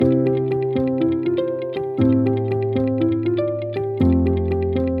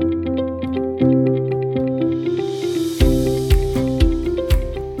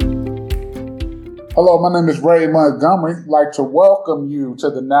Hello, my name is Ray Montgomery. I'd like to welcome you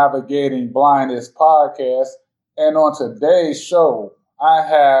to the Navigating Blindness podcast. And on today's show, I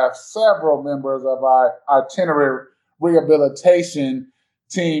have several members of our itinerary rehabilitation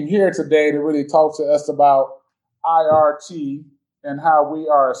team here today to really talk to us about IRT and how we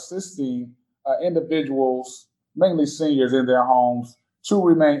are assisting individuals, mainly seniors in their homes, to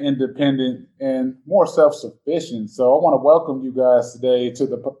remain independent and more self-sufficient. So I want to welcome you guys today to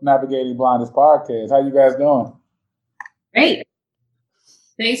the Navigating Blindness podcast. How you guys doing? Great.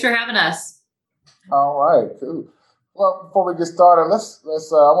 Thanks for having us. All right, cool. Well, before we get started, let's. I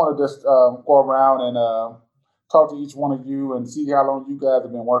want to just go around and talk to each one of you and see how long you guys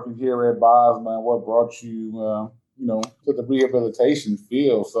have been working here at Bosma and what brought you, to the rehabilitation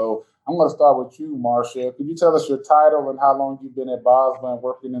field. So I'm going to start with you, Marcia. Could you tell us your title and how long you've been at Bosma and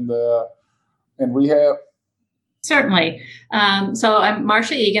working in rehab? Certainly. So I'm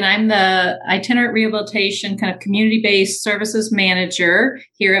Marcia Egan. I'm the itinerant rehabilitation kind of community-based services manager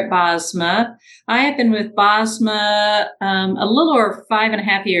here at Bosma. I have been with Bosma a little over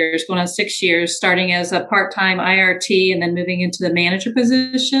 5.5 years, going on 6 years, starting as a part-time IRT and then moving into the manager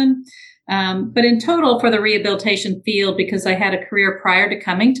position. But in total for the rehabilitation field, because I had a career prior to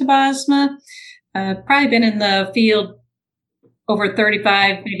coming to Bosma, probably been in the field over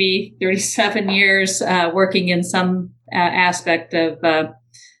 35, maybe 37 years, working in some aspect of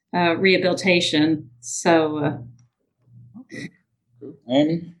rehabilitation. So,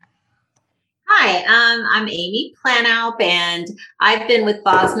 Amy? Hi, I'm Amy Planaup, and I've been with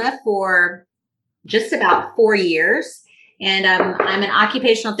Bosma for just about 4 years. And I'm an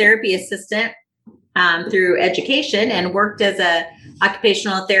occupational therapy assistant through education and worked as a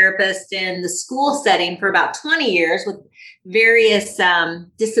occupational therapist in the school setting for about 20 years with various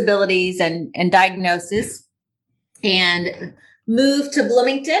disabilities and diagnoses, and moved to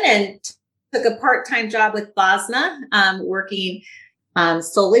Bloomington and took a part-time job with Bosma, working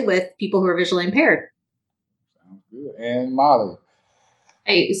solely with people who are visually impaired. Sounds good. And Molly?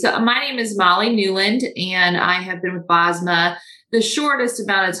 Hey, so my name is Molly Newland, and I have been with Bosma the shortest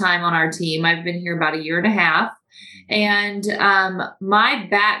amount of time on our team. I've been here about 1.5 years. And my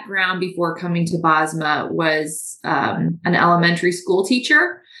background before coming to Bosma was an elementary school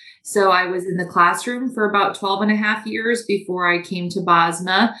teacher. So I was in the classroom for about 12.5 years before I came to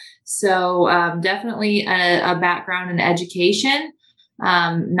Bosma. So definitely a background in education.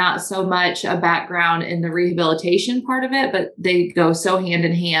 Not so much a background in the rehabilitation part of it, but they go so hand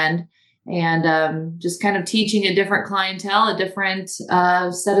in hand, and just kind of teaching a different clientele, a different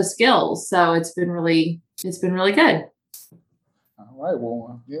set of skills. So it's been really good. All right.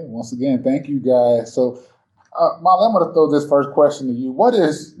 Well, yeah, once again, thank you guys. So, Molly, I'm going to throw this first question to you. What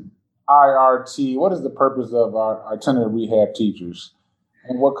is IRT? What is the purpose of our itinerant rehab teachers,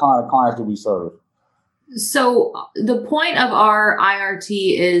 and what kind of clients do we serve? So the point of our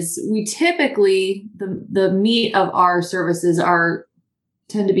IRT is we typically, the meat of our services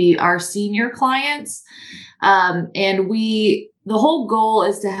tend to be our senior clients. And the whole goal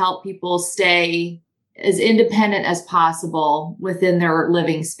is to help people stay as independent as possible within their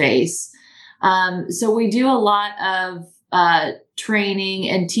living space. So we do a lot of training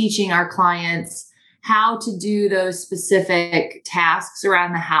and teaching our clients how to do those specific tasks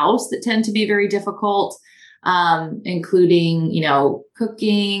around the house that tend to be very difficult, including,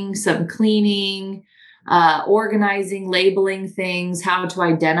 cooking, some cleaning, organizing, labeling things, how to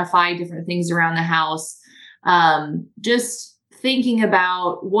identify different things around the house, just thinking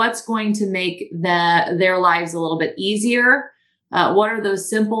about what's going to make their lives a little bit easier. What are those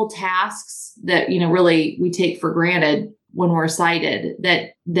simple tasks that, really we take for granted when we're sighted,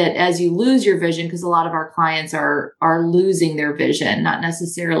 that as you lose your vision, because a lot of our clients are losing their vision, not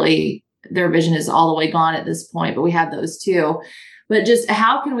necessarily their vision is all the way gone at this point, but we have those too. But just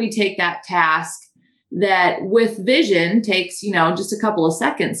how can we take that task that with vision takes, just a couple of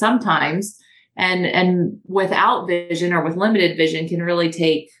seconds sometimes, and without vision or with limited vision can really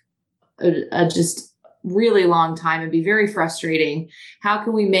take a just really long time and be very frustrating. How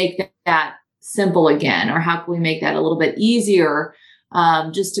can we make that simple again? Or how can we make that a little bit easier,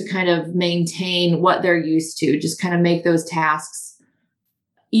 just to kind of maintain what they're used to, just kind of make those tasks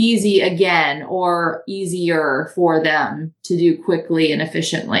easy again or easier for them to do quickly and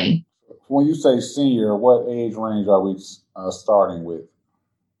efficiently. When you say senior, what age range are we starting with?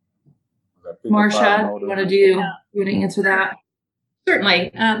 Marcia, you want to answer that?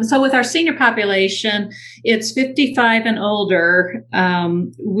 Certainly. So with our senior population, it's 55 and older.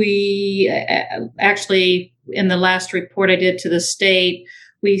 We actually, in the last report I did to the state,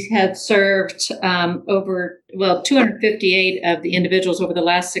 We have served 258 of the individuals over the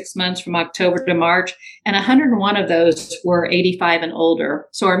last 6 months from October to March, and 101 of those were 85 and older.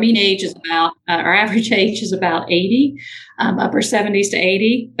 So our mean age is our average age is about 80, upper 70s to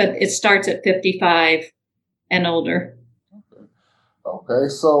 80, but it starts at 55 and older. Okay.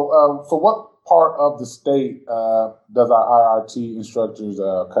 So for what part of the state does our IRT instructors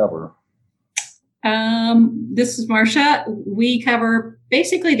cover? This is Marcia. We cover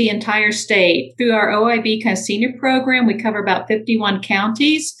basically the entire state. Through our OIB kind of senior program, we cover about 51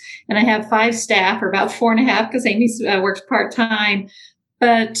 counties, and I have 5 staff, or about 4.5 because Amy works part-time.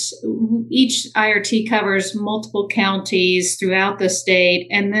 But each IRT covers multiple counties throughout the state.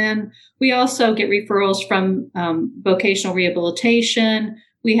 And then we also get referrals from vocational rehabilitation.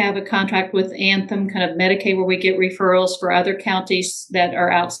 We have a contract with Anthem, kind of Medicaid, where we get referrals for other counties that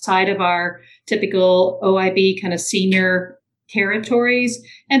are outside of our typical OIB kind of senior territories.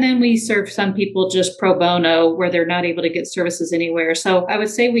 And then we serve some people just pro bono where they're not able to get services anywhere. So I would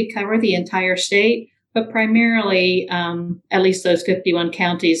say we cover the entire state, but primarily at least those 51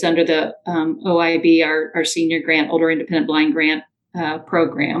 counties under the OIB, our senior grant, older independent blind grant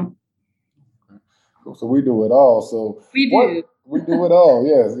program. So we do it all. So we do. We do it all.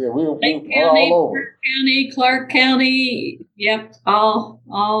 Yes. Yeah. We're all over. Burke County, Clark County. Yep. All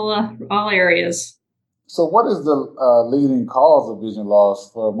areas. So what is the leading cause of vision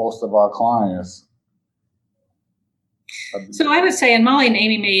loss for most of our clients? So I would say, and Molly and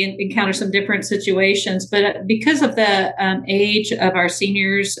Amy may encounter some different situations, but because of the age of our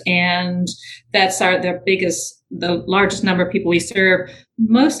seniors, and that's the largest number of people we serve,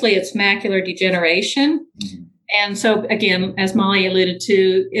 mostly it's macular degeneration. Mm-hmm. And so, again, as Molly alluded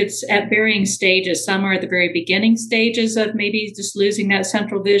to, it's at varying stages. Some are at the very beginning stages of maybe just losing that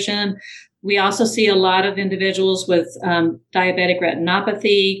central vision. We also see a lot of individuals with diabetic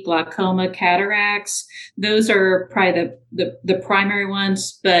retinopathy, glaucoma, cataracts. Those are probably the primary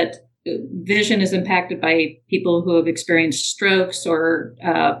ones, but vision is impacted by people who have experienced strokes or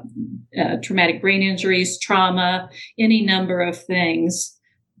traumatic brain injuries, trauma, any number of things.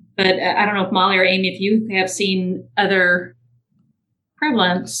 But I don't know if Molly or Amy, if you have seen other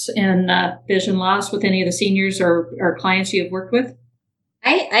prevalence in vision loss with any of the seniors or clients you have worked with.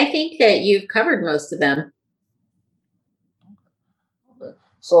 I think that you've covered most of them. Okay.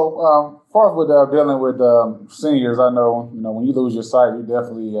 So, far as with dealing with seniors, I know when you lose your sight, you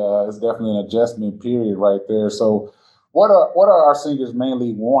definitely it's definitely an adjustment period right there. So, what are our seniors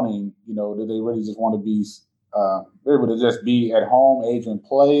mainly wanting? Do they really just want to be able to just be at home, age in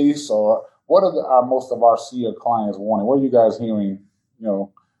place, or what are most of our senior clients wanting? What are you guys hearing,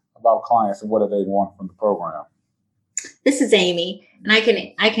 about clients, and what do they want from the program? This is Amy, and I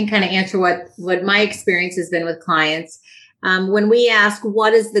can kind of answer what my experience has been with clients. When we ask,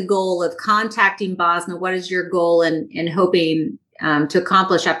 what is the goal of contacting Bosna? What is your goal and hoping to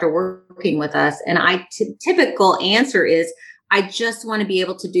accomplish after working with us? And typical answer is, I just want to be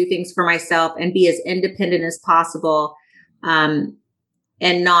able to do things for myself and be as independent as possible, and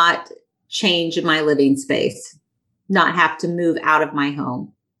not change my living space, not have to move out of my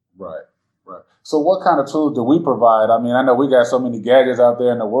home. Right. So what kind of tools do we provide? I mean, I know we got so many gadgets out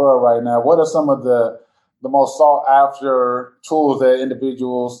there in the world right now. What are some of the most sought after tools that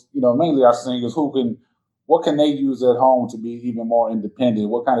individuals, mainly our seniors, what can they use at home to be even more independent?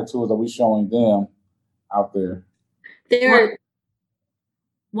 What kind of tools are we showing them out there?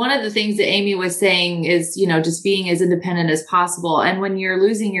 One of the things that Amy was saying is, just being as independent as possible. And when you're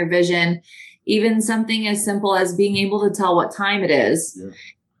losing your vision, even something as simple as being able to tell what time it is. Yeah.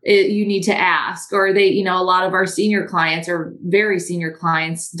 You need to ask, or they, a lot of our senior clients or very senior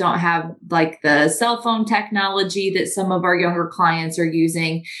clients don't have like the cell phone technology that some of our younger clients are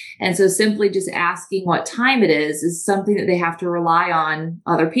using. And so simply just asking what time it is something that they have to rely on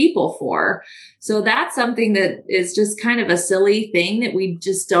other people for. So that's something that is just kind of a silly thing that we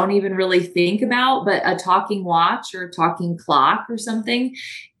just don't even really think about, but a talking watch or a talking clock or something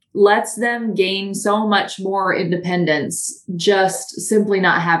lets them gain so much more independence, just simply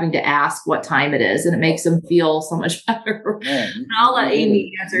not having to ask what time it is. And it makes them feel so much better. Man, and I'll let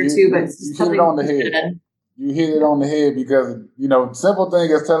Amy answer too, but it's just something on the head. You hit it on the head because, simple thing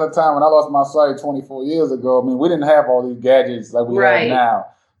is telling time. When I lost my sight 24 years ago, I mean, we didn't have all these gadgets like we have now.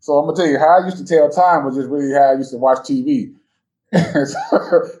 So I'm going to tell you, how I used to tell time was just really how I used to watch TV.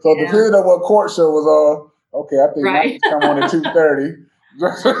 so depending on what court show was on, okay, I think I need to come on at 2:30.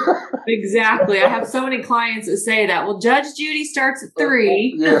 Exactly. I have so many clients that say that. Well, Judge Judy starts at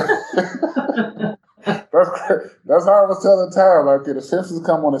 3. Yeah. That's how I was telling time. Like, the Simpsons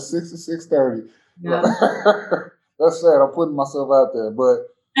come on at 6 to 6:30. Yeah. That's sad. I'm putting myself out there. But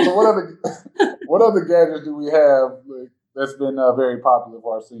So what other gadgets do we have that's been very popular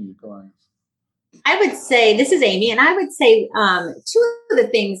for our senior clients? I would say, this is Amy, and I would say two of the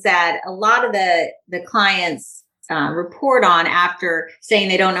things that a lot of the clients report on after saying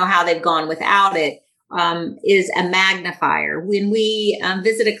they don't know how they've gone without it is a magnifier. When we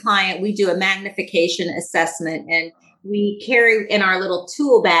visit a client, we do a magnification assessment, and we carry in our little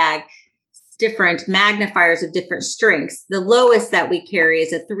tool bag different magnifiers of different strengths. The lowest that we carry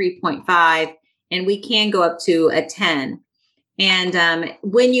is a 3.5, and we can go up to a 10. And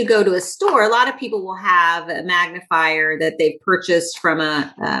when you go to a store, a lot of people will have a magnifier that they've purchased from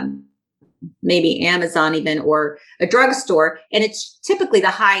a maybe Amazon even, or a drugstore. And it's typically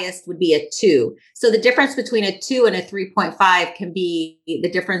the highest would be a 2. So the difference between a 2 and a 3.5 can be the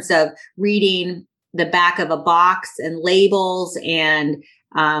difference of reading the back of a box and labels and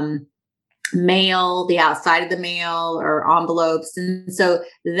mail, the outside of the mail or envelopes. And so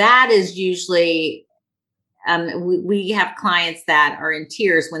that is usually, we have clients that are in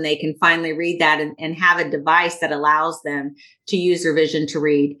tears when they can finally read that and have a device that allows them to use their vision to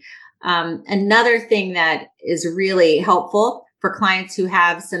read. Another thing that is really helpful for clients who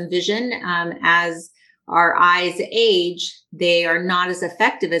have some vision, as our eyes age, they are not as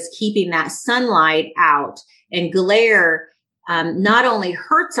effective as keeping that sunlight out, and glare not only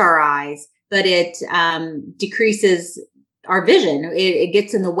hurts our eyes, but it decreases our vision. It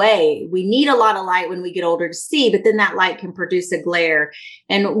gets in the way. We need a lot of light when we get older to see, but then that light can produce a glare.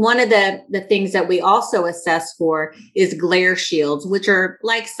 And one of the things that we also assess for is glare shields, which are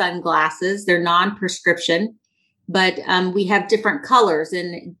like sunglasses. They're non-prescription, but we have different colors,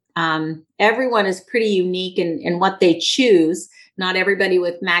 and everyone is pretty unique in what they choose. Not everybody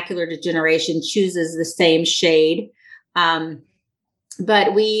with macular degeneration chooses the same shade.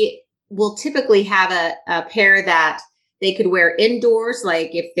 But we will typically have a pair that they could wear indoors.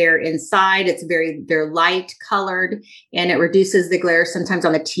 Like if they're inside, they're light colored and it reduces the glare. Sometimes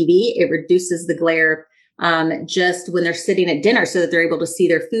on the TV, it reduces the glare just when they're sitting at dinner so that they're able to see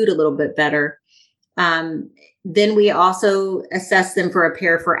their food a little bit better. Then we also assess them for a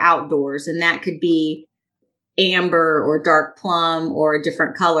pair for outdoors, and that could be amber or dark plum or a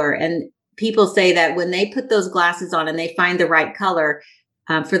different color. And people say that when they put those glasses on and they find the right color,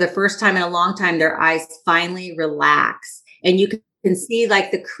 for the first time in a long time, their eyes finally relax, and you can see like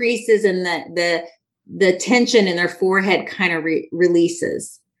the creases and the tension in their forehead kind of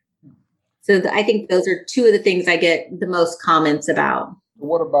releases. So I think those are two of the things I get the most comments about.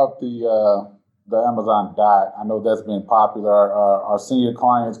 What about the Amazon Dot? I know that's been popular. Our senior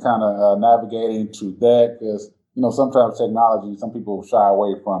clients kind of navigating to that, because sometimes technology, some people shy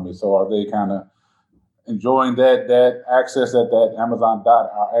away from it. So are they kind of enjoying that access that Amazon Dot,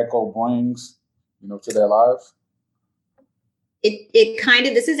 our Echo brings, to their lives? It kind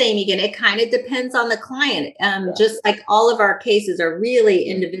of, this is Amy again, it kind of depends on the client. Just like all of our cases are really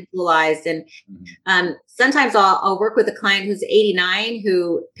individualized. And sometimes I'll work with a client who's 89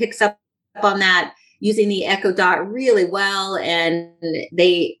 who picks up on that using the Echo Dot really well, and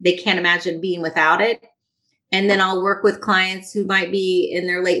they can't imagine being without it. And then I'll work with clients who might be in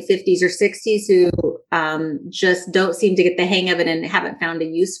their late 50s or 60s who just don't seem to get the hang of it and haven't found a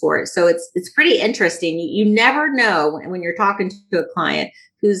use for it. So it's pretty interesting. You never know when you're talking to a client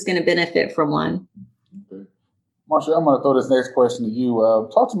who's going to benefit from one. Okay. Marsha, I'm going to throw this next question to you.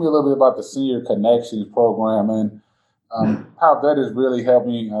 Talk to me a little bit about the Senior Connections program and how that is really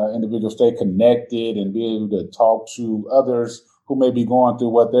helping individuals stay connected and be able to talk to others who may be going through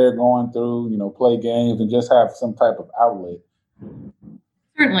what they're going through, play games and just have some type of outlet.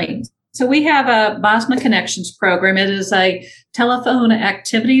 Certainly. So we have a Bosma Connections program. It is a telephone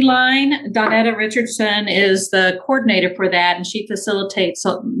activity line. Donetta Richardson is the coordinator for that, and she facilitates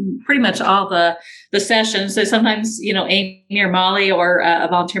pretty much all the sessions. So sometimes, Amy or Molly or a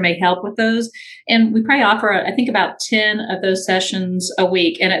volunteer may help with those. And we probably offer, I think, about 10 of those sessions a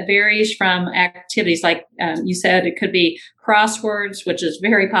week. And it varies from activities like you said, it could be crosswords, which is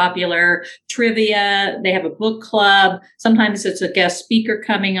very popular, trivia. They have a book club. Sometimes it's a guest speaker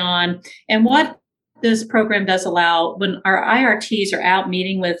coming on. And what this program does allow, when our IRTs are out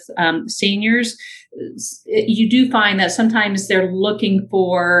meeting with seniors, you do find that sometimes they're looking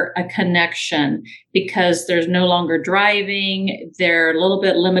for a connection because there's no longer driving. They're a little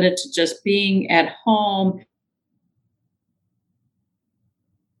bit limited to just being at home.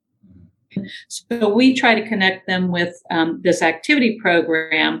 So we try to connect them with this activity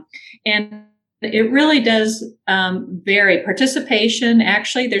program, and it really does vary. Participation,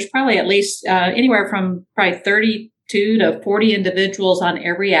 actually, there's probably at least anywhere from probably 32 to 40 individuals on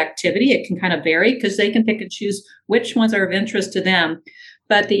every activity. It can kind of vary because they can pick and choose which ones are of interest to them.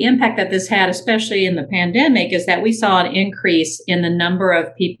 But the impact that this had, especially in the pandemic, is that we saw an increase in the number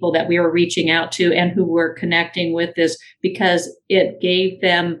of people that we were reaching out to and who were connecting with this, because it gave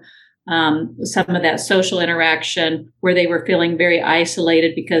them some of that social interaction where they were feeling very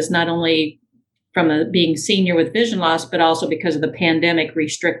isolated, because not only from being senior with vision loss, but also because of the pandemic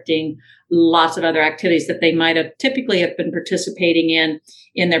restricting lots of other activities that they might have typically have been participating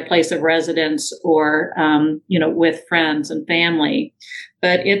in their place of residence or, with friends and family.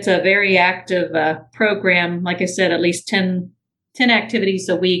 But it's a very active program. Like I said, at least 10 activities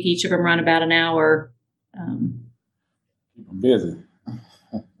a week. Each of them run about an hour. Keep them busy.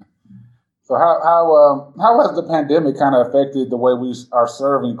 So how has the pandemic kind of affected the way we are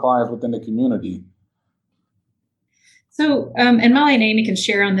serving clients within the community? So, and Molly and Amy can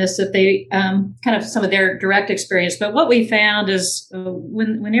share on this if they kind of some of their direct experience. But what we found is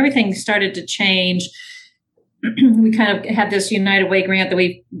when everything started to change, we kind of had this United Way grant that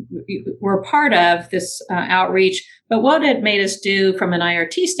we were a part of, this outreach. But what it made us do from an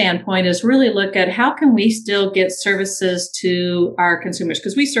IRT standpoint is really look at how can we still get services to our consumers,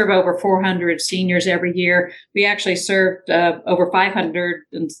 because we serve over 400 seniors every year. We actually served over 500,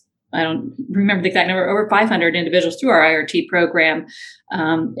 and I don't remember the exact number, over 500 individuals through our IRT program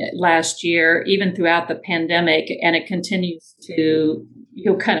last year, even throughout the pandemic, and it continues to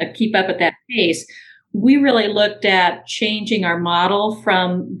kind of keep up at that pace. We really looked at changing our model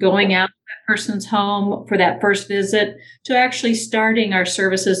from going out to that person's home for that first visit to actually starting our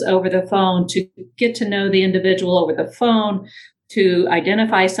services over the phone, to get to know the individual over the phone, to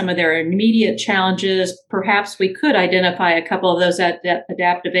identify some of their immediate challenges. Perhaps we could identify a couple of those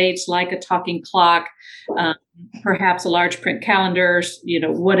adaptive aids, like a talking clock, perhaps a large print calendar,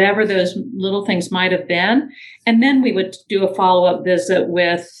 whatever those little things might have been. And then we would do a follow-up visit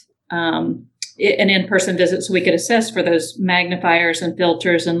with an in-person visit, so we could assess for those magnifiers and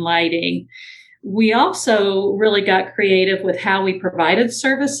filters and lighting. We also really got creative with how we provided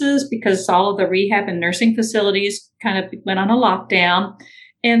services, because all of the rehab and nursing facilities kind of went on a lockdown.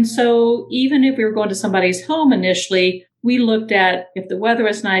 And so even if we were going to somebody's home initially, we looked at, if the weather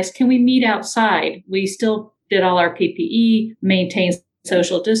was nice, can we meet outside? We still did all our PPE, maintained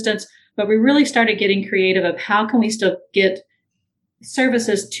social distance, but we really started getting creative of how can we still get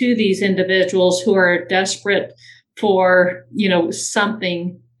services to these individuals who are desperate for,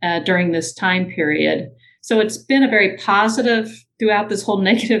 something during this time period. So it's been a very positive throughout this whole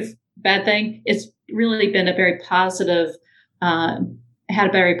negative bad thing. It's really been a very positive, had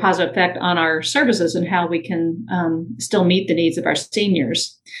a very positive effect on our services and how we can still meet the needs of our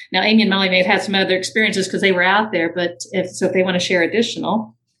seniors. Now, Amy and Molly may have had some other experiences because they were out there, but if they want to share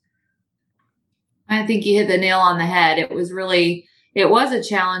additional. I think you hit the nail on the head. It was a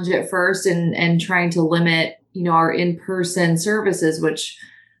challenge at first, and trying to limit, our in-person services, which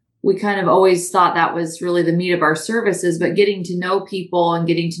we kind of always thought that was really the meat of our services, but getting to know people and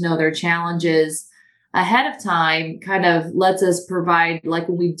getting to know their challenges ahead of time kind of lets us provide, like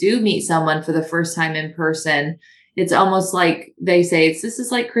when we do meet someone for the first time in person, it's almost like they say, this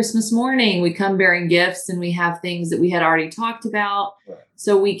is like Christmas morning. We come bearing gifts and we have things that we had already talked about. Right.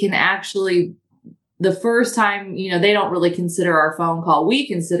 So we can actually, the first time, they don't really consider our phone call. We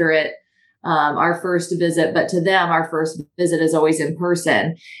consider it our first visit, but to them, our first visit is always in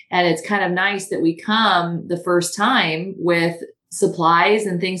person. And it's kind of nice that we come the first time with supplies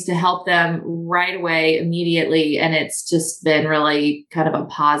and things to help them right away, immediately. And it's just been really kind of a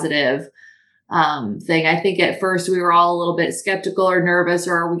positive thing. I think at first we were all a little bit skeptical or nervous,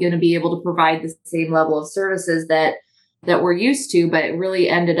 or are we going to be able to provide the same level of services that we're used to, but it really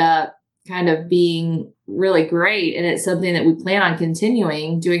ended up kind of being really great. And it's something that we plan on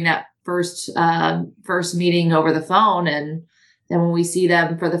continuing, doing that first meeting over the phone. And then when we see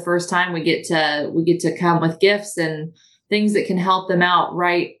them for the first time, we get to come with gifts and things that can help them out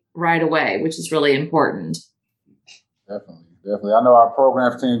right away, which is really important. Definitely. I know our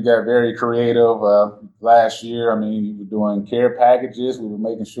programs team got very creative last year. I mean, we were doing care packages. We were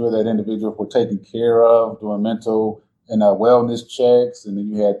making sure that individuals were taken care of, doing mental and wellness checks. And then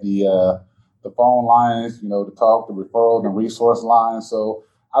you had the phone lines, to talk, the referral, the resource lines. So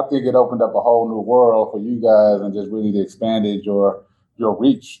I think it opened up a whole new world for you guys and just really expanded your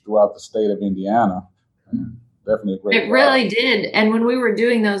reach throughout the state of Indiana. Definitely a great It really did. And when we were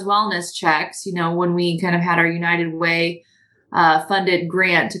doing those wellness checks, when we kind of had our United Way funded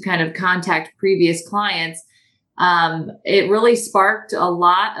grant to kind of contact previous clients, it really sparked a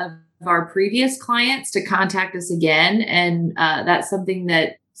lot of our previous clients to contact us again. And that's something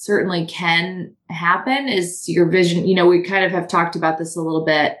that certainly can happen, is your vision. We kind of have talked about this a little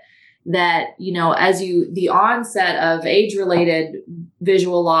bit. that, as the onset of age-related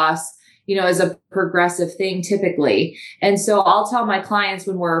visual loss, is a progressive thing typically. And so I'll tell my clients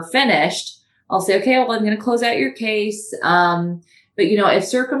when we're finished, I'll say, okay, well, I'm going to close out your case. But, if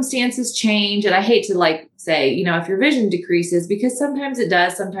circumstances change, and I hate to say, if your vision decreases, because sometimes it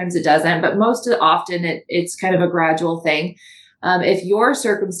does, sometimes it doesn't, but most often it's kind of a gradual thing. If your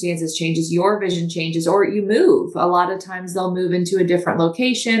circumstances changes, your vision changes, or you move, a lot of times they'll move into a different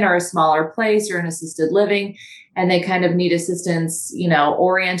location or a smaller place or an assisted living, and they kind of need assistance,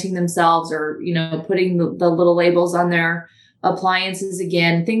 orienting themselves or, putting the little labels on their appliances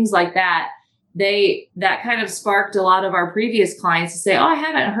again, things like that. That kind of sparked a lot of our previous clients to say, oh, I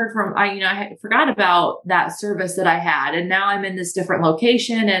haven't heard from, I forgot about that service that I had. And now I'm in this different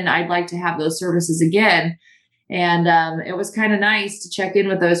location and I'd like to have those services again. And it was kind of nice to check in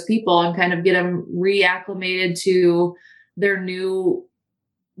with those people and kind of get them reacclimated to their new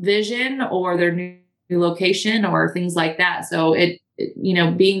vision or their new location or things like that. So it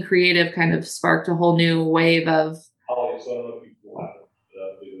being creative kind of sparked a whole new wave of. I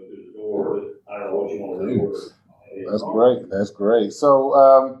don't know what you want to do. That's great.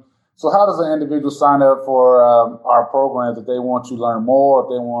 So, so how does an individual sign up for our programs if they want to learn more, if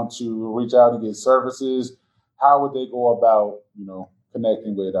they want to reach out and get services? How would they go about,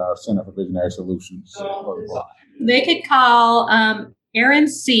 connecting with our Center for Visionary Solutions? They could call Aaron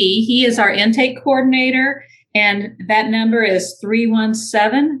C. He is our intake coordinator, and that number is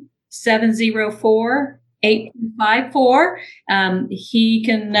 317-704-8254. He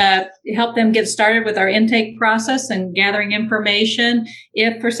can help them get started with our intake process and gathering information.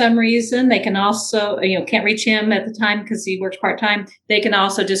 If for some reason they can also, can't reach him at the time because he works part-time, they can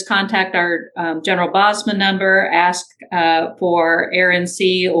also just contact our General Bosma number, ask for Aaron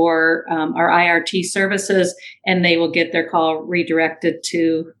C. or our IRT services, and they will get their call redirected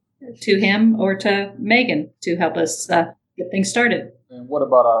to him or to Megan to help us get things started. And what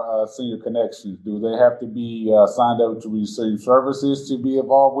about our senior connections? Do they have to be signed up to receive services to be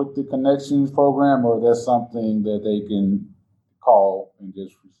involved with the connections program, or that's something that they can call and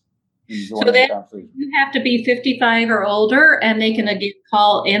just join the conversation? You have to be 55 or older, and they can again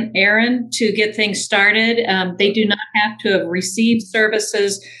call in Aaron to get things started. They do not have to have received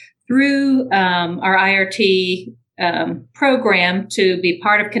services through our IRT program to be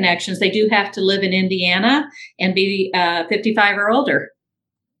part of Connections. They do have to live in Indiana and be 55 or older.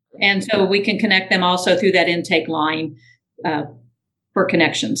 And so we can connect them also through that intake line for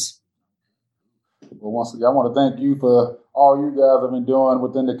Connections. Well, once again, I want to thank you for all you guys have been doing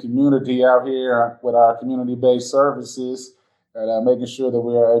within the community out here with our community-based services and making sure that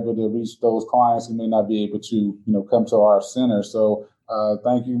we are able to reach those clients who may not be able to, come to our center. So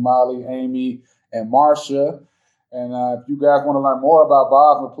thank you, Molly, Amy, and Marcia. And if you guys want to learn more about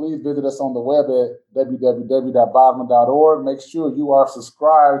Bosma, please visit us on the web at www.bosma.org. Make sure you are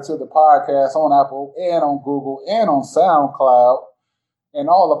subscribed to the podcast on Apple and on Google and on SoundCloud and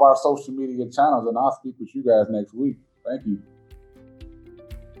all of our social media channels. And I'll speak with you guys next week. Thank you.